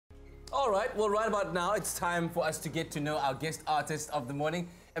All right, well, right about now, it's time for us to get to know our guest artist of the morning,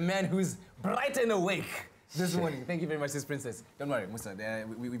 a man who's bright and awake this morning. Thank you very much, Sis Princess. Don't worry, Musa,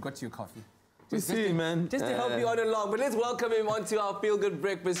 we've got you a coffee. Just to help you on along. But let's welcome him onto our Feel Good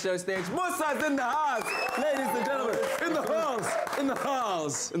Breakfast Show stage. Musa's in the house, ladies and gentlemen. In the house, in the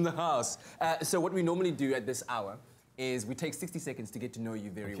house, in the house. So what we normally do at this hour is we take 60 seconds to get to know you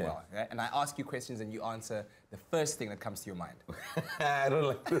very well. Right? And I ask you questions and you answer the first thing that comes to your mind. I don't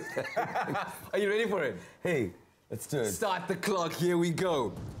like this. Are you ready for it? Hey, let's do it. Start the clock, here we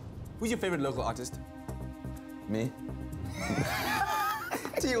go. Who's your favorite local artist? Me?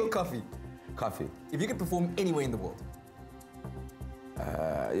 Tea or coffee? Coffee. If you could perform anywhere in the world?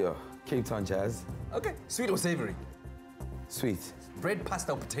 Cape Town Jazz. Okay. Sweet or savory? Sweet. Bread,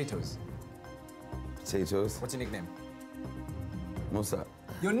 pasta or potatoes? Potatoes. What's your nickname? Musa.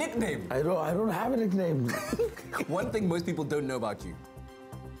 Your nickname? I don't have a nickname. One thing most people don't know about you.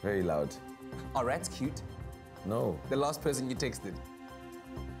 Very loud. Are rats cute? No. The last person you texted?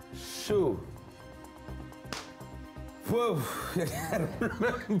 Shoo. Whoa. I don't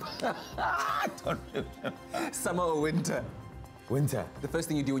remember. I don't remember. Summer or winter? Winter. The first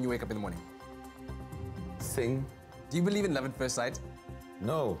thing you do when you wake up in the morning? Sing. Do you believe in love at first sight?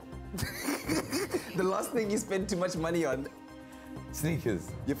 No. The last thing you spend too much money on? Sneakers.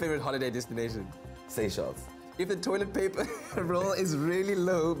 Your favorite holiday destination? Seychelles. If the toilet paper roll is really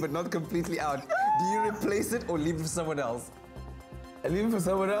low but not completely out, do you replace it or leave it for someone else? I leave it for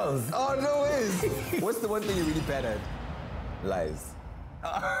someone else. Oh, no ways. What's the one thing you're really bad at? Lies.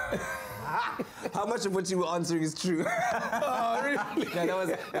 How much of what you were answering is true? Oh, really?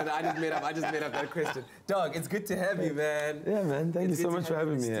 I just made up that question. Dog, it's good to have you, man. Yeah, man. Thank you so much for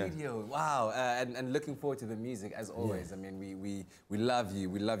having me here. Wow, and looking forward to the music as always. Yeah. I mean, we love you.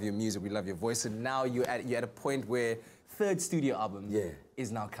 We love your music. We love your voice. And now you're at a point where third studio album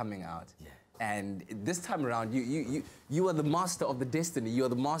is now coming out. Yeah. And this time around, you are the master of the destiny. You are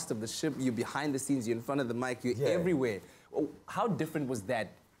the master of the ship. You're behind the scenes. You're in front of the mic. You're everywhere. How different was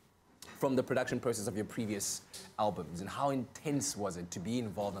that from the production process of your previous albums, and how intense was it to be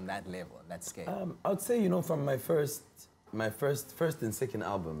involved on that level, on that scale? I would say, you know, from my first and second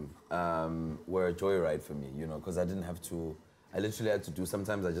album were a joyride for me, you know, because I didn't have to. I literally had to do.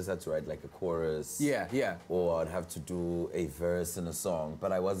 Sometimes I just had to write like a chorus. Yeah. Or I'd have to do a verse in a song,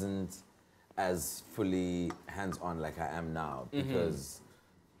 but I wasn't as fully hands-on like I am now because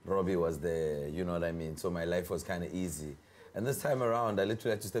Robbie was there, you know what I mean? So my life was kind of easy. And this time around, I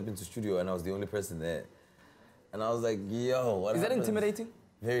literally had to step into the studio and I was the only person there. And I was like, yo, what Is that intimidating?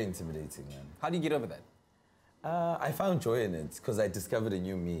 Very intimidating, man. How do you get over that? I found joy in it because I discovered a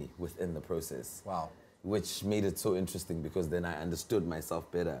new me within the process. Wow. Which made it so interesting because then I understood myself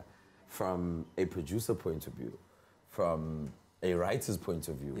better from a producer point of view, from a writer's point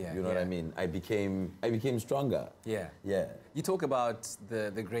of view, you know what I mean? I became stronger. Yeah. You talk about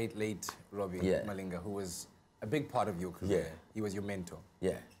the great late Robbie Malinga, who was a big part of your career. He was your mentor.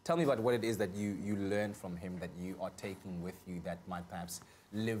 Tell me about what it is that you learned from him that you are taking with you that might perhaps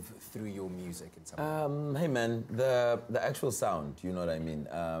live through your music in some way. Hey man, the actual sound, you know what I mean?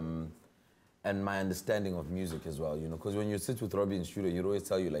 And my understanding of music as well, you know, because when you sit with Robbie in studio, he'd always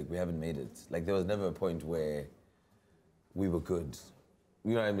tell you, like, we haven't made it. Like, there was never a point where we were good.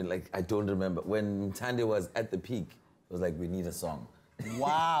 You know what I mean? Like, I don't remember. When Tande was at the peak, it was like, we need a song.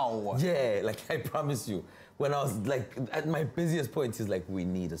 Wow. Yeah, like, I promise you. When I was, like, at my busiest point, he's like, we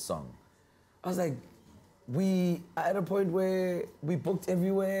need a song. I was like, we are at a point where we booked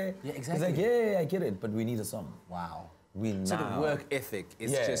everywhere. Yeah, exactly. He's like, yeah, I get it, but we need a song. Wow. So the work ethic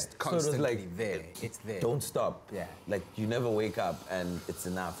is just constantly there. It's there. Don't stop. Yeah. Like, you never wake up and it's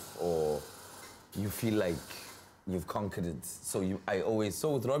enough, or you feel like you've conquered it. So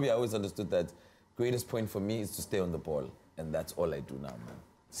with Robbie, I always understood that greatest point for me is to stay on the ball. And that's all I do now, man.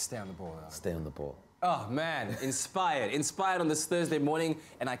 Stay on the ball. Stay on the ball. Oh, man, inspired. Inspired on this Thursday morning.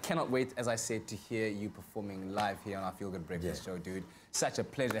 And I cannot wait, as I said, to hear you performing live here on our Feel Good Breakfast Show, dude. Such a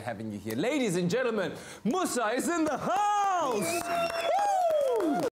pleasure having you here. Ladies and gentlemen, Musa is in the house!